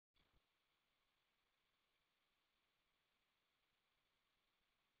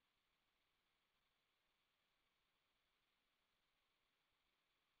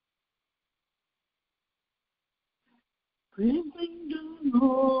praising the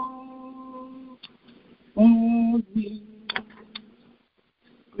Lord, always,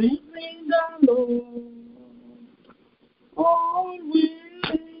 praising the Lord, always,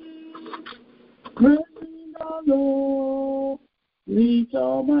 praising the Lord, with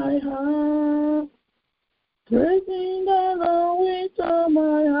all my heart, praising the Lord with all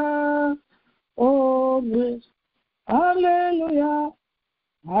my heart, always, hallelujah,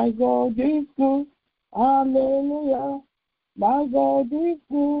 my God is good, hallelujah, my God is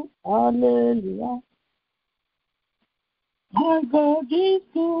good, hallelujah, my God is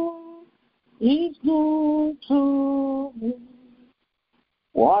good, he's good to me.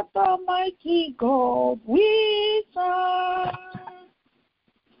 What a mighty God we serve.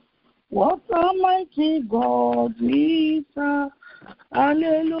 What a mighty God we serve.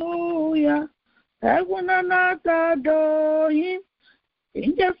 Hallelujah. Heaven and earth adore him.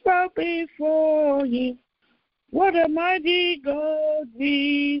 Angels bow before him. What a mighty God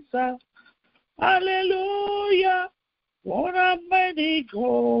we serve. Hallelujah. What a mighty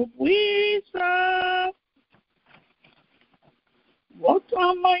God we serve. What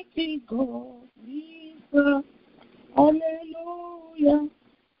a mighty God we serve. Hallelujah.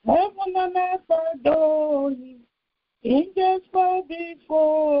 Heaven and earth adore him. Angels bow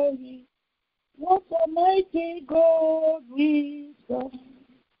before him. What a mighty God we serve.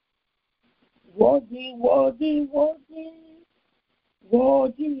 Worthy, worthy, worthy.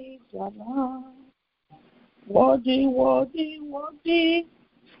 Worthy is the Lamb. Worthy, worthy, worthy.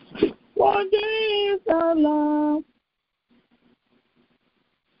 Worthy is the Lamb.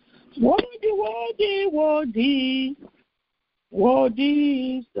 Worthy, worthy, worthy,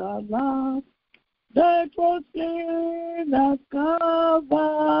 worthy is the Lamb that was slain at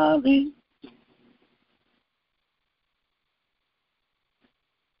Calvary.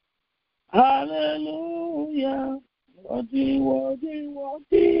 Hallelujah. Worthy, worthy,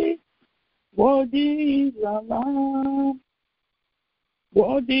 worthy, worthy is the Lamb.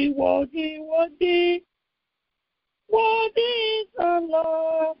 Worthy, worthy, worthy, worthy is the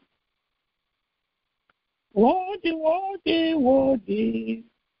Lamb. Worthy, worthy, worthy,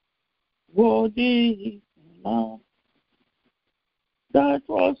 worthy is the Lamb that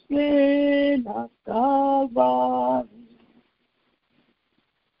was slain at Calvary.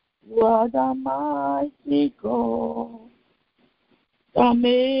 You are the mighty God, the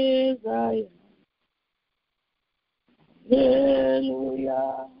Messiah.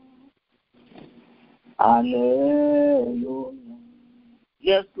 Hallelujah. Hallelujah.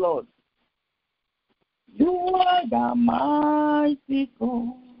 Yes, Lord. You are the mighty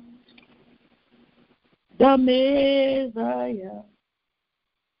God, the Messiah.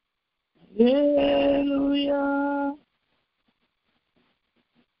 Hallelujah.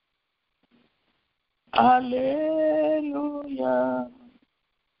 Hallelujah.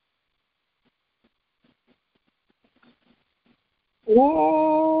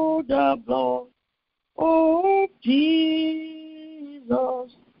 Oh, the blood of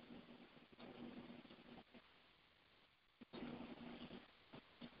Jesus.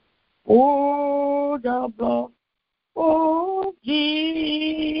 Oh, the blood of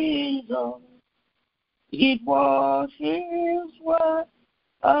Jesus. It washes white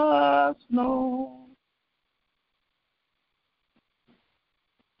as snow.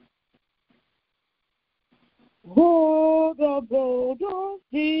 Oh, the blood of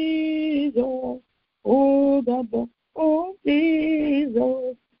Jesus. Oh, the blood of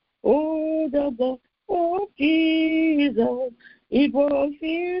Jesus. Oh, the blood of Jesus. It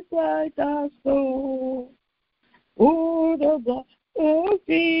washes white as snow. Oh, the blood of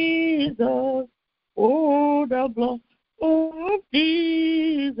Jesus. Oh, the blood of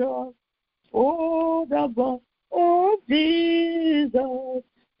Jesus. Oh, the blood of Jesus.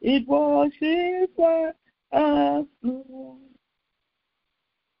 It washes white as snow.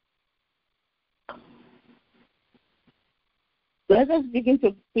 Let us begin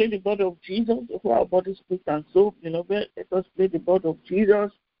to play the blood of Jesus before our body, spirit, and soul. Let us play the blood of Jesus.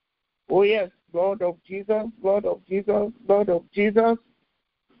 Oh, yes, blood of Jesus, blood of Jesus, blood of Jesus,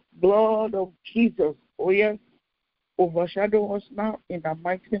 blood of Jesus. Oh, yes, overshadow us now in the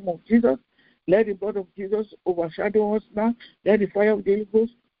mighty name of Jesus. Let the blood of Jesus overshadow us now. Let the fire of the Holy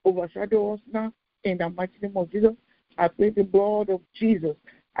Ghost overshadow us now in the mighty name of Jesus. I play the blood of Jesus.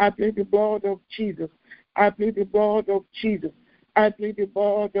 I play the blood of Jesus. I play the blood of Jesus. I play the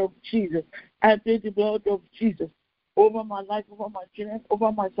blood of Jesus. I play the blood of Jesus over my life, over my children, over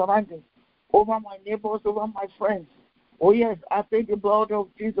my surroundings, over my neighbors, over my friends. Oh yes, I play the blood of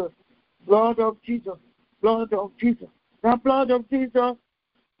Jesus. Blood of Jesus. Blood of Jesus. The blood of Jesus.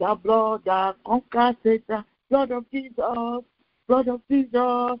 The blood that conquers Satan.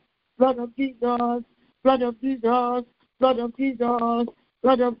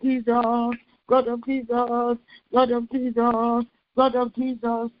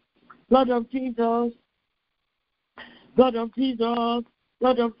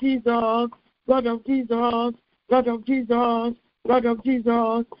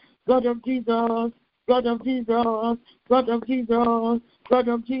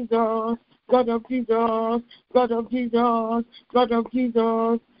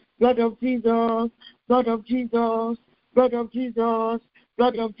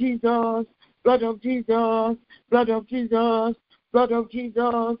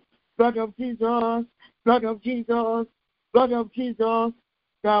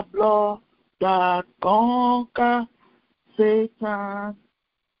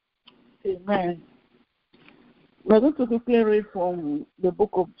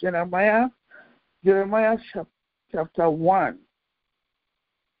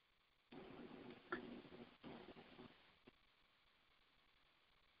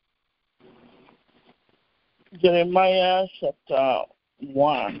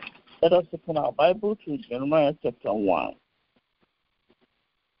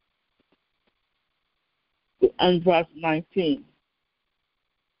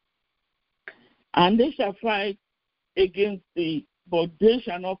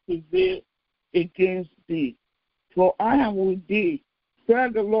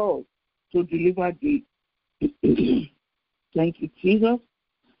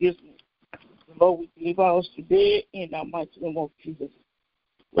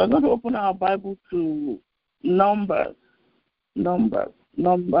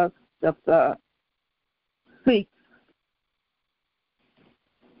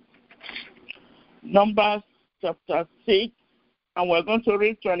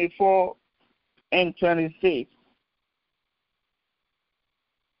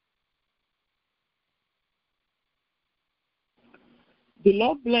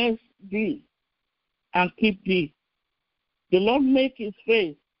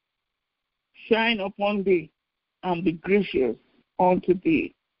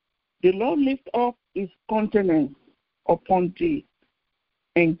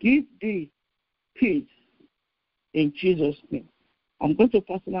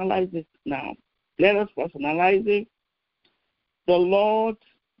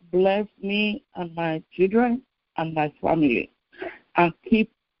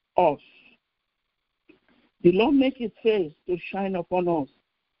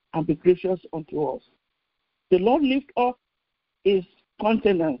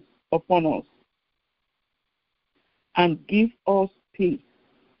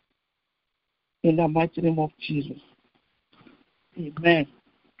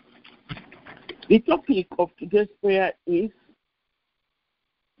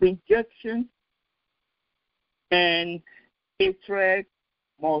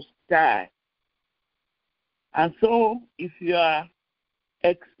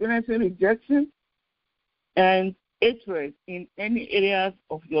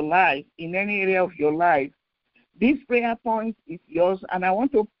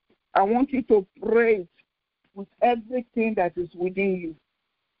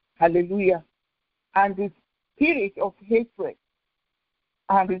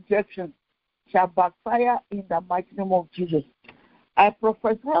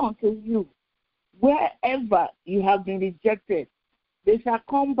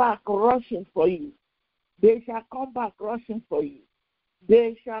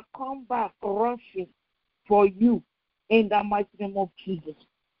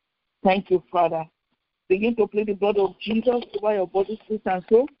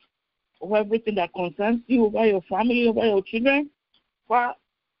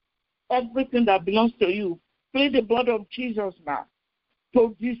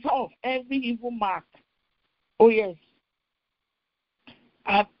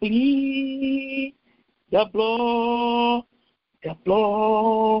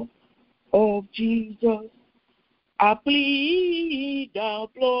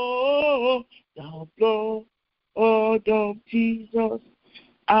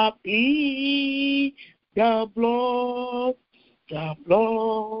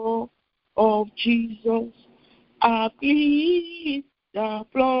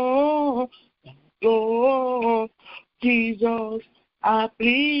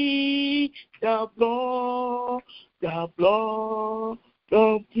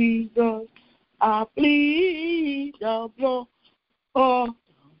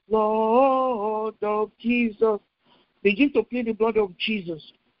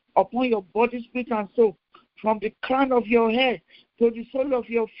 from the crown of your head to the sole of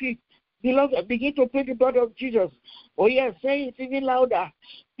your feet. Beloved, begin to plead the blood of Jesus. Oh yes, say it even louder.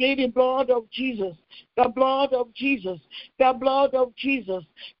 Plead the blood of Jesus, the blood of Jesus, the blood of Jesus,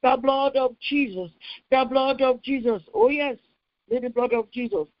 the blood of Jesus, the blood of Jesus. Oh yes, plead the blood of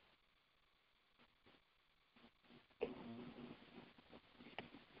Jesus.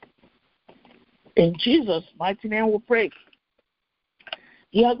 In Jesus' mighty name we pray.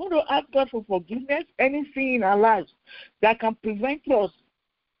 You are going to ask God for forgiveness, anything in our lives that can prevent us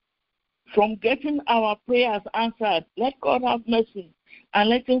from getting our prayers answered. Let God have mercy and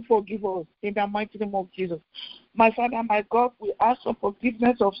let Him forgive us in the mighty name of Jesus. My Father, my God, we ask for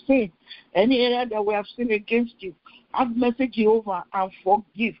forgiveness of sin. Any area that we have sinned against you, have mercy, Jehovah, and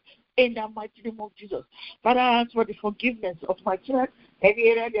forgive in the mighty name of Jesus. Father, I ask for the forgiveness of my children. Any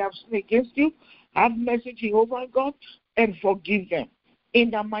area they have sinned against you, have mercy, Jehovah, God, and forgive them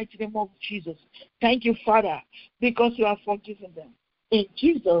in the mighty name of Jesus. Thank you, Father, because you have forgiven them. In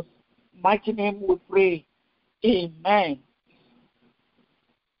Jesus' mighty name we pray. Amen.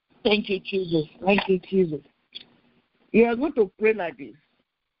 Thank you, Jesus. Thank you, Jesus. You are going to pray like this.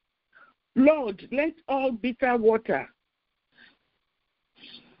 Lord, let all bitter water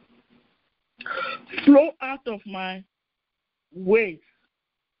flow out of my ways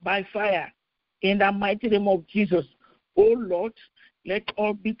by fire in the mighty name of Jesus. Oh Lord, let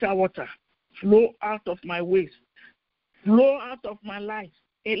all bitter water flow out of my ways, flow out of my life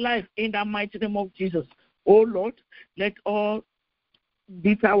in the mighty name of Jesus. Oh Lord, let all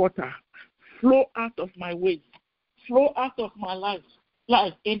bitter water flow out of my ways, flow out of my life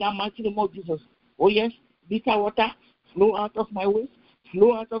in the mighty name of Jesus. Oh yes, bitter water flow out of my ways,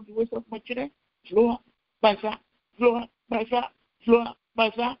 flow out of the ways of my children, flow out by fire, flow out by fire, flow out by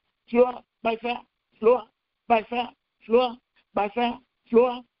fire, flow out by fire, flow out by fire, flow out by fire,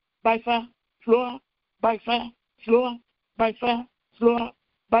 flow out by fire, flow out by fire, flow out by fire, flow out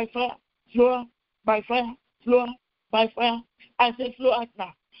by fire, flow out by fire, flow out by fire. I say flow out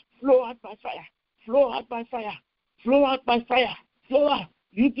now, flow out by fire, flow out by fire, flow out by fire, flow out.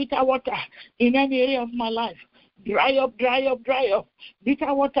 You bitter water in any area of my life. Dry up, dry up, dry up.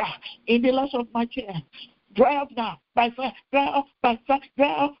 Bitter water in the lives of my children. Dry up now by fire, dry up by fire,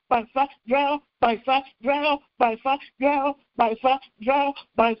 dry up by fire, dry up by fire, dry up by fire, dry up by fire, dry up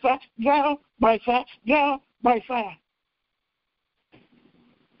by fire, dry up by fire, dry up by fire.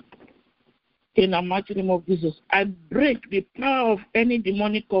 In the mighty name of Jesus, I break the power of any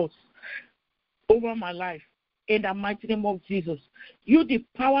demonic cause over my life. In the mighty name of Jesus, you the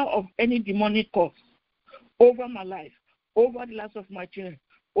power of any demonic cause over my life, over the lives of my children,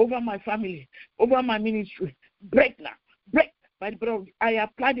 over my family, over my ministry. Break now. Break by the blood. I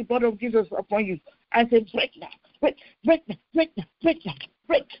apply the blood of Jesus upon you. I say break now. Break, break now, break now, break now,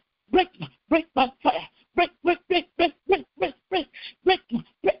 break, break now, break by fire. Break, break, break, break, break, break, break, break now,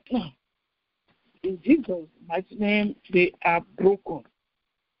 break now. In Jesus' mighty name, they are broken.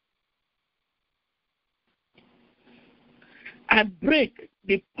 I break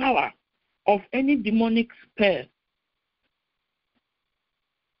the power of any demonic spell,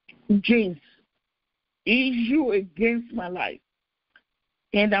 James, issue against my life.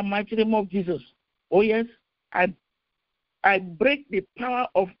 In the mighty name of Jesus. Oh yes, I break the power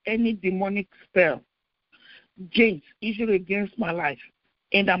of any demonic spell, James, issue against my life.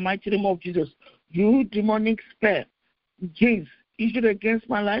 In the mighty name of Jesus. You demonic spell, James, issue against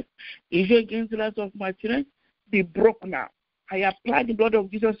my life, issue against the lives of my children, be broken now. I apply the blood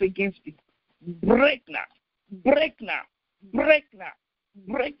of Jesus against it. Break now. Break now. Break now.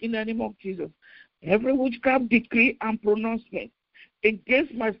 Break in the name of Jesus. Every witchcraft decree and pronouncement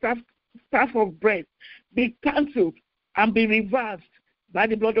against my staff of bread be cancelled and be reversed by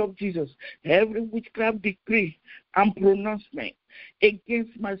the blood of Jesus. Every witchcraft decree and pronouncement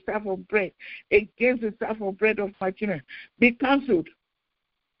against my staff of bread, against the staff of bread of my children, be cancelled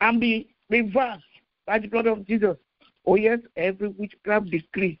and be reversed by the blood of Jesus. Oh yes, every witchcraft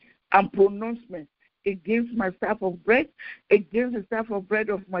decree and pronouncement against my staff of bread, against the staff of bread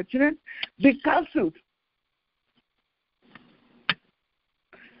of my children, be cancelled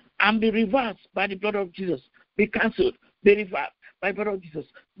and be reversed by the blood of Jesus. Be cancelled, be reversed by the blood of Jesus.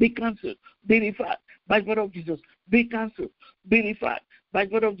 Be cancelled, be reversed by the blood of Jesus. Be cancelled, be reversed by the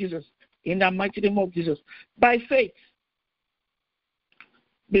blood of Jesus. In the mighty name of Jesus. By faith,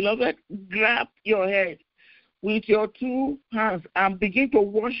 beloved, grab your head with your two hands and begin to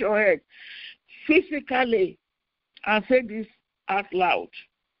wash your head physically and say this out loud.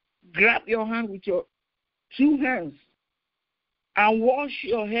 Grab your hand with your two hands and wash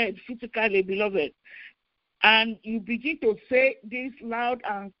your head physically, beloved. And you begin to say this loud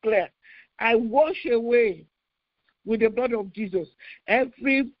and clear. I wash away with the blood of Jesus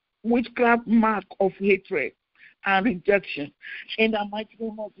every witchcraft mark of hatred and rejection. In the mighty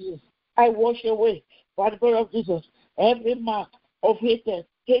name of Jesus, I wash away by the blood of Jesus every mark of hatred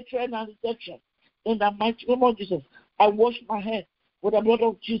and rejection. In the mighty name of Jesus, I wash my head with the blood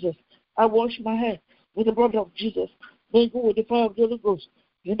of Jesus. I wash my head with the blood of Jesus. May go with the fire of the Holy Ghost.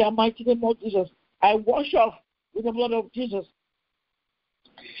 In the mighty name of Jesus, I wash off with the blood of Jesus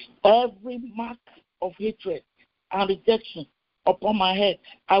every mark of hatred and rejection upon my head.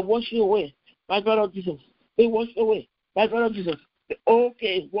 I wash it away by the blood of Jesus. Be washed away by the blood of Jesus.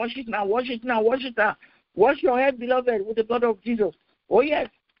 Okay, wash it now, wash it now, wash it now. Wash your head, beloved, with the blood of Jesus. Oh yes,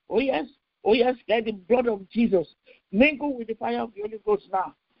 oh yes, oh yes, let the blood of Jesus mingle with the fire of the Holy Ghost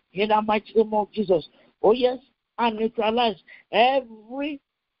now. In the mighty name of Jesus. Oh yes, and neutralize every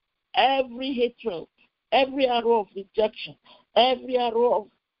hatred, every arrow of rejection, every arrow of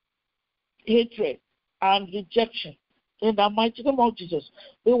hatred and rejection. In the mighty name of Jesus,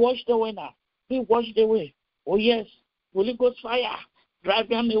 be washed away now. Be washed away. Oh yes, Holy Ghost fire, drive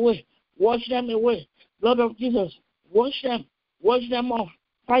them away, wash them away. Blood of Jesus, wash them off.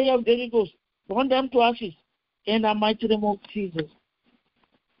 Fire of the Holy Ghost, burn them to ashes. In the mighty name of Jesus.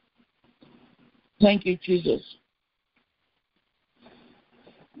 Thank you, Jesus.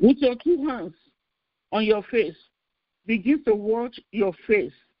 With your two hands on your face, begin to wash your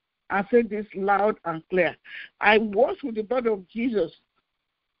face and say this loud and clear. I wash with the blood of Jesus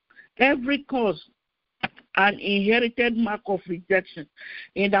every cause and inherited mark of rejection.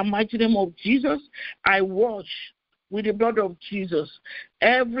 In the mighty name of Jesus, I wash with the blood of Jesus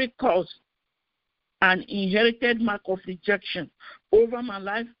every cause and inherited mark of rejection over my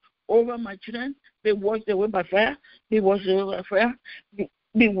life, over my children. Be washed away by fire. Be washed away by fire.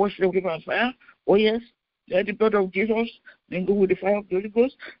 Be washed away by fire. Oh yes, let the blood of Jesus mingle with the fire of the Holy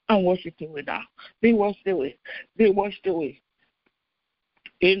Ghost and wash it away now. Be washed away. Be washed away.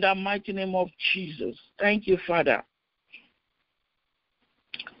 In the mighty name of Jesus. Thank you, Father.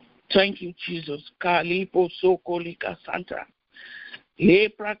 Thank you, Jesus. Kalipo sokolika santa. Le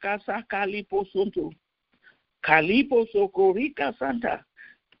prakasa kalipo sonto. Kalipo sokolika santa.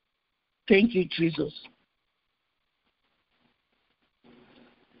 Thank you, Jesus.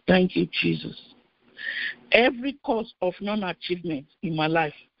 Thank you, Jesus. Every cause of non-achievement in my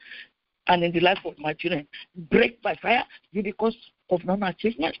life and in the life of my children, break by fire. Be the cause of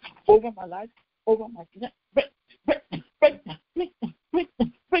non-achievement over my life, over my children. Break down, break down, break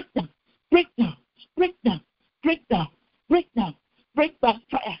down, break down, break down, break down, break down, break down, break by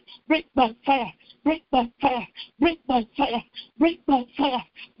fire, break by fire, break by fire, break by fire, break by fire,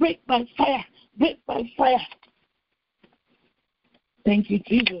 break by fire, break by fire. Thank you,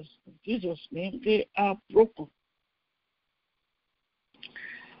 Jesus. In Jesus' name, they are broken.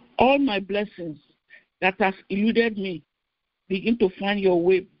 All my blessings that have eluded me, begin to find your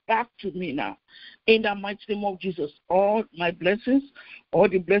way back to me now. In the mighty name of Jesus, all my blessings, all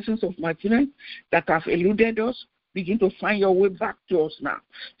the blessings of my children that have eluded us, begin to find your way back to us now.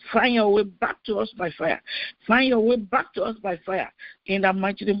 Find your way back to us by fire. Find your way back to us by fire. In the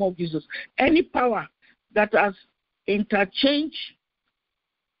mighty name of Jesus. Any power that has interchanged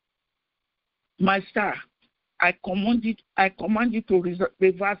my star, I command you to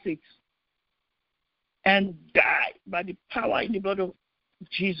reverse it and die by the power in the blood of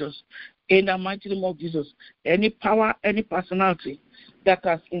Jesus. In the mighty name of Jesus. Any power, any personality that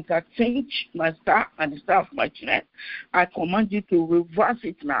has interchanged my star and the star of my children, I command you to reverse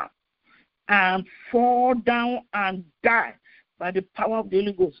it now and fall down and die by the power of the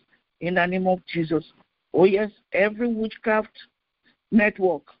Holy Ghost. In the name of Jesus. Oh yes, every witchcraft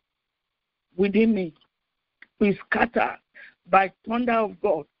network within me be scattered by thunder of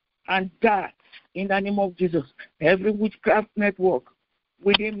God and die in the name of Jesus. Every witchcraft network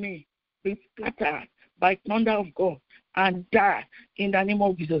within me be scattered by thunder of God and die in the name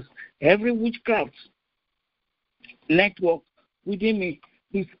of Jesus. Every witchcraft network within me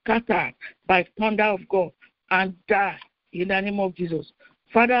be scattered by thunder of God and die in the name of Jesus.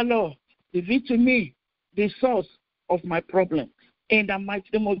 Father Lord, reveal to me the source of my problem. In the mighty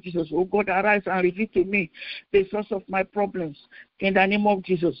name of Jesus, oh God, arise and reveal to me the source of my problems. In the name of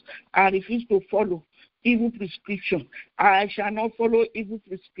Jesus, I refuse to follow evil prescription. I shall not follow evil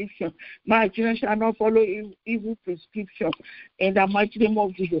prescription. My children shall not follow evil prescription. In the mighty name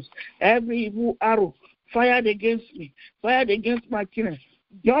of Jesus, every evil arrow fired against me, fired against my children,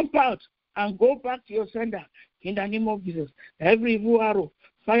 jump out and go back to your sender. In the name of Jesus, every evil arrow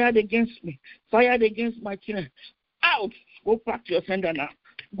fired against me, fired against my children, out. Go back to your sender now.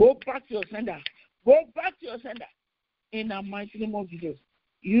 Go back to your sender. Go back to your sender. In the mighty name of Jesus.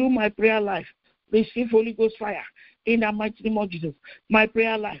 You, my prayer life, Receive Holy Ghost fire in the mighty name of Jesus. My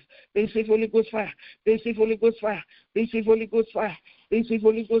prayer life, receive Holy Ghost fire. Receive Holy Ghost fire. Receive Holy Ghost fire. Receive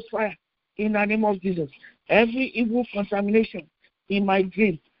Holy Ghost fire in the name of Jesus. Every evil contamination in my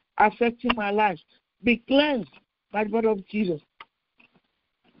dream affecting my life be cleansed by the blood of Jesus.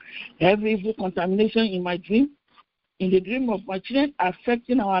 Every evil contamination in my dream, in the dream of my children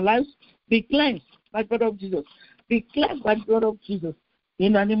affecting our lives, be cleansed by the blood of Jesus. Be cleansed by the blood of Jesus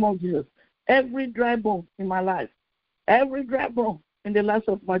in the name of Jesus. Every dry bone in my life, every dry bone in the lives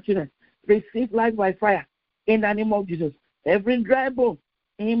of my children, receive life by fire in the name of Jesus. Every dry bone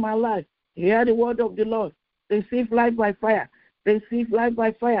in my life, hear the word of the Lord. Receive life by fire. Receive life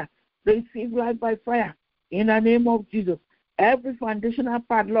by fire. Receive life by fire in the name of Jesus. Every foundational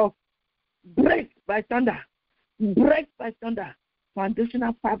padlock, break by thunder. Break by thunder.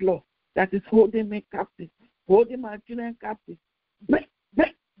 Foundational padlock that is holding me captive, holding my children captive. Break,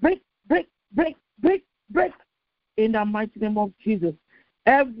 break, break, break, break, break, break. In the mighty name of Jesus.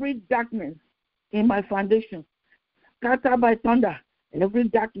 Every darkness in my foundation, scatter by thunder. Every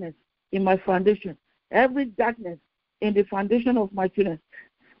darkness in my foundation, every darkness in the foundation of my children,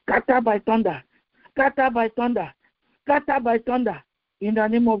 scatter by thunder, scatter by thunder, scatter by thunder. In the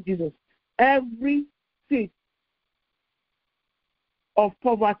name of Jesus. Every seed of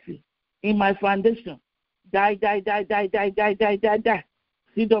poverty in my foundation, die, die, die, die, die, die, die, die, die.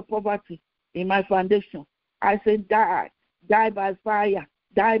 Seed of poverty in my foundation, I say die, die by fire,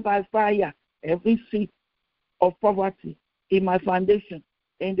 die by fire. Every seed of poverty in my foundation,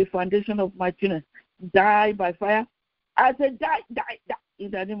 in the foundation of my children, die by fire. I say die, die, die,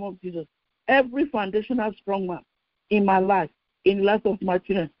 in the name of Jesus. Every foundational strong man in my life, in the life of my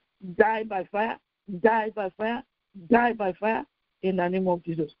children, die by fire, die by fire, die by fire, in the name of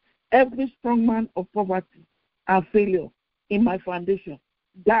Jesus. Every strong man of poverty and failure in my foundation,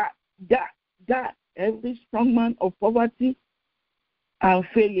 die, die, die. Every strong man of poverty and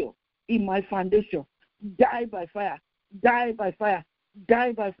failure in my foundation, die by fire, die by fire,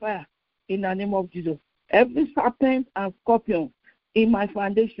 die by fire, in the name of Jesus. Every serpent and scorpion in my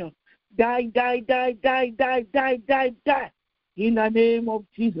foundation, die, die, die, die, die, die, die, die, in the name of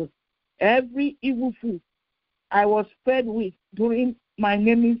Jesus. Every evil food I was fed with during my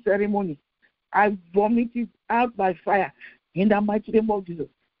naming ceremony, I vomited out by fire, in the mighty name of Jesus.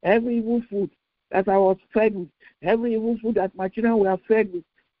 Every evil food that I was fed with, every evil food that my children were fed with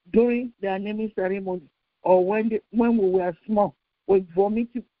during their naming ceremony, or when we were small, we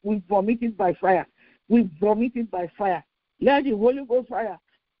vomited by fire. We vomited by fire. Let the Holy Ghost fire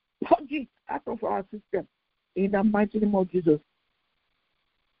purge it out of our system in the mighty name of Jesus.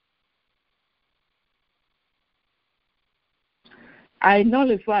 I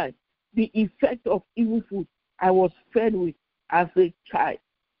nullify the effect of evil food I was fed with as a child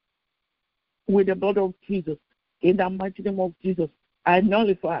with the blood of Jesus. In the mighty name of Jesus, I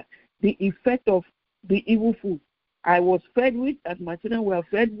nullify the effect of the evil food I was fed with, and my children were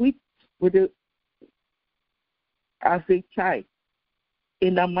fed with as a child.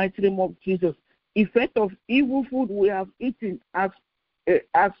 In the mighty name of Jesus, effect of evil food we have eaten as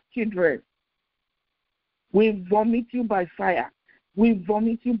children. We vomit you by fire. We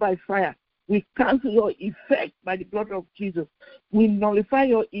vomit you by fire. We cancel your effect by the blood of Jesus. We nullify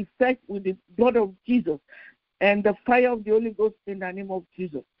your effect with the blood of Jesus and the fire of the Holy Ghost in the name of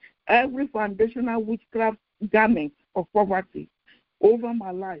Jesus. Every foundational witchcraft garment of poverty over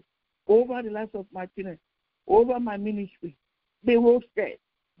my life, over the lives of my children, over my ministry, be roasted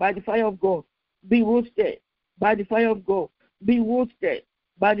by the fire of God. Be roasted by the fire of God. Be roasted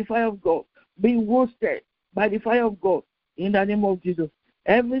by the fire of God. Be roasted by the fire of God in the name of Jesus.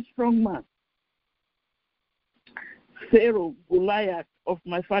 Every strong man, Pharaoh, Goliath of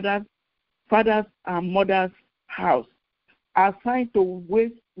my father's and mother's house, assigned to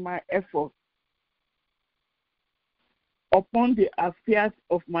waste my effort upon the affairs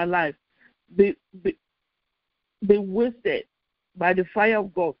of my life, be wasted by the fire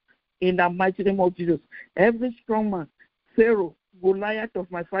of God in the mighty name of Jesus. Every strong man, Pharaoh, Goliath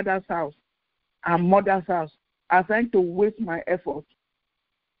of my father's house and mother's house, assigned to waste my effort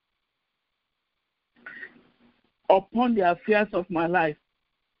upon the affairs of my life,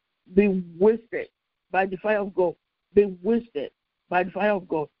 be wasted by the fire of God. Be wasted by the fire of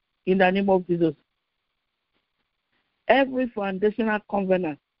God in the name of Jesus. Every foundational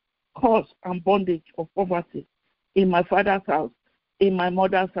covenant, curse, and bondage of poverty in my father's house, in my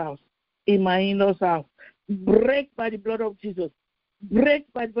mother's house, in my in-laws' house, break by the blood of Jesus.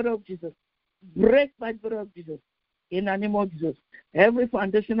 Break by the blood of Jesus. Break by the blood of Jesus. In the name of Jesus. Every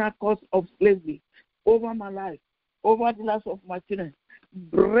foundational cause of slavery over my life, over the lives of my children.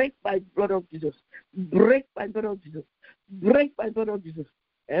 Break by the blood of Jesus. Break by the blood of Jesus. Break by the blood of Jesus.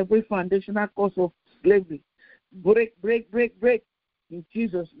 Every foundational cause of slavery. Break, break, break, break. In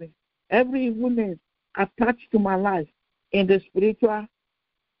Jesus' name. Every evil name attached to my life in the spiritual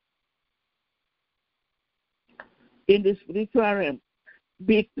realm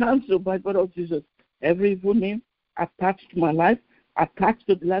be cancelled by the blood of Jesus. Every evil name attached to my life, attached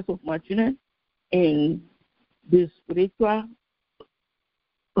to the lives of my children in the spiritual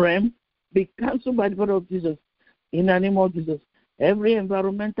realm be cancelled by the blood of Jesus. In the name of Jesus. Every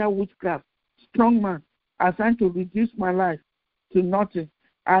environmental witchcraft, strong man, assigned to reduce my life to nothing,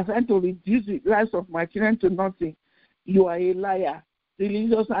 assigned to reduce the lives of my children to nothing. You are a liar.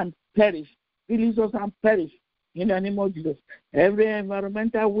 Release us and perish. Release us and perish. In the name of Jesus. Every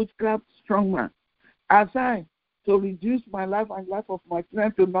environmental witchcraft, strong man, assigned to reduce my life and life of my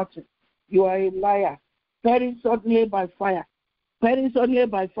children to nothing. You are a liar. Perish suddenly by fire. Perish suddenly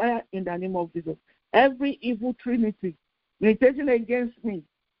by fire in the name of Jesus. Every evil trinity militating against me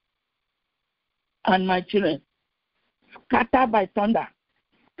and my children, scatter by thunder.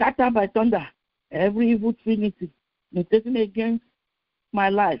 Scatter by thunder. Every evil trinity militating against my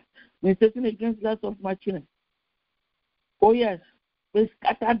life, militating against the lives of my children. Oh yes, be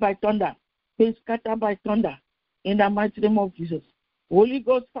scattered by thunder. Be scattered by thunder in the mighty name of Jesus. Holy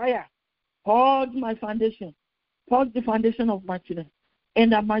Ghost fire, purge my foundation. Purge the foundation of my children in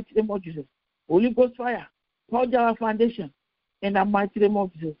the mighty name of Jesus. Holy Ghost fire, purge our foundation in the mighty name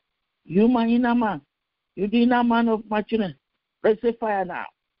of Jesus. You, my inner man, you, the inner man of my children, receive fire now.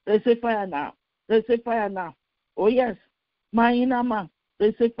 Receive fire now. Receive fire now. Oh yes, my inner man,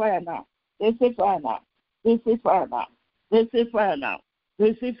 receive fire now. Receive fire now. Receive fire now. Receive fire now.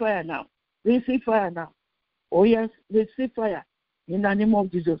 Receive fire now. Receive fire now. Oh yes, receive fire in the name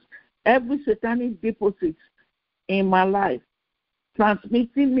of Jesus. Every satanic deposit in my life,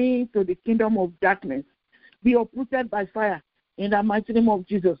 transmitting me to the kingdom of darkness, be uprooted by fire in the mighty name of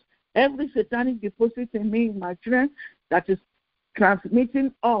Jesus. Every satanic deposit in me, in my children, that is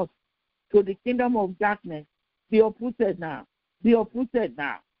transmitting us to the kingdom of darkness, be uprooted now. Be uprooted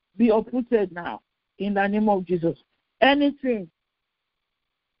now. Be uprooted now in the name of Jesus. Anything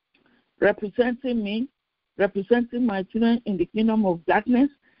representing me, representing my children in the kingdom of darkness,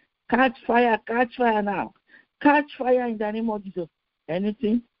 catch fire now. Catch fire in the name of Jesus.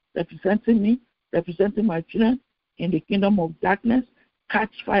 Anything representing me, representing my children in the kingdom of darkness,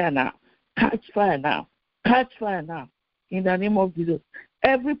 catch fire now. Catch fire now. Catch fire now in the name of Jesus.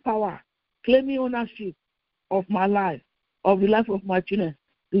 Every power claiming ownership of my life, of the life of my children,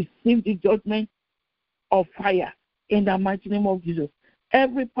 receive the judgment of fire in the mighty name of Jesus.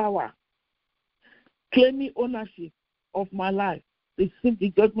 Every power claiming ownership of my life, receive the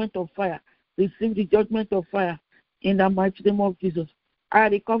judgment of fire. Receive the judgment of fire in the mighty name of Jesus. I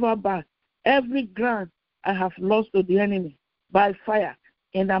recover back every ground I have lost to the enemy by fire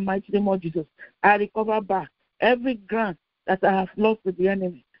in the mighty name of Jesus. I recover back every ground that I have lost to the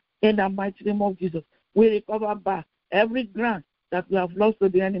enemy in the mighty name of Jesus. We recover back every ground that we have lost to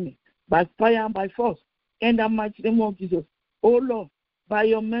the enemy by fire and by force in the mighty name of Jesus. Oh Lord, by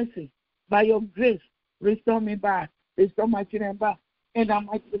your mercy, by your grace, restore me back. Restore my children back in the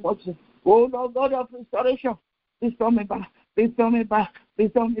mighty name of Jesus. Oh Lord, God of restoration, restore me back. Restore me back.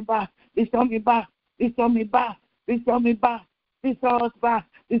 Restore me back. Restore me back. Restore me back. Restore me back. Restore us back.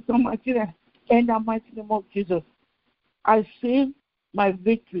 Restore my children in the mighty name of Jesus. I seal my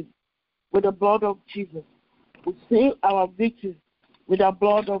victory with the blood of Jesus. We seal our victory with the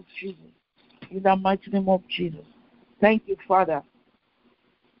blood of Jesus. In the mighty name of Jesus. Thank you, Father.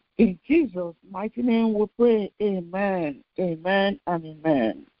 In Jesus' mighty name we pray. Amen. Amen and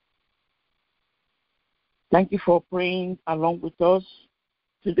amen. Thank you for praying along with us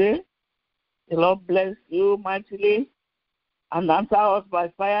today. The Lord bless you mightily and answer us by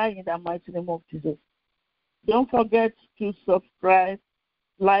fire in the mighty name of Jesus. Don't forget to subscribe,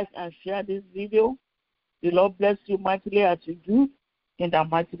 like, and share this video. The Lord bless you mightily as you do in the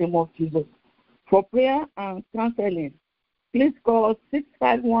mighty name of Jesus. For prayer and counseling, please call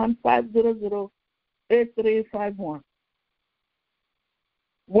 651-500-8351.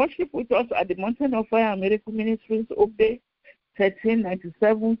 Worship with us at the Mountain of Fire and Miracle Ministries, Oakdale,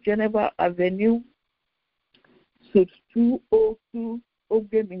 1397 Geneva Avenue, Suite 202,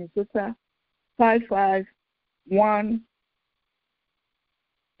 Oakdale, Minnesota,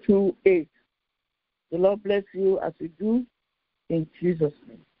 55128. The Lord bless you as you do in Jesus'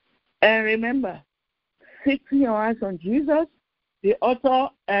 name. And remember, fixing your eyes on Jesus, the author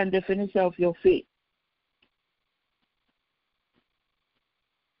and the finisher of your faith.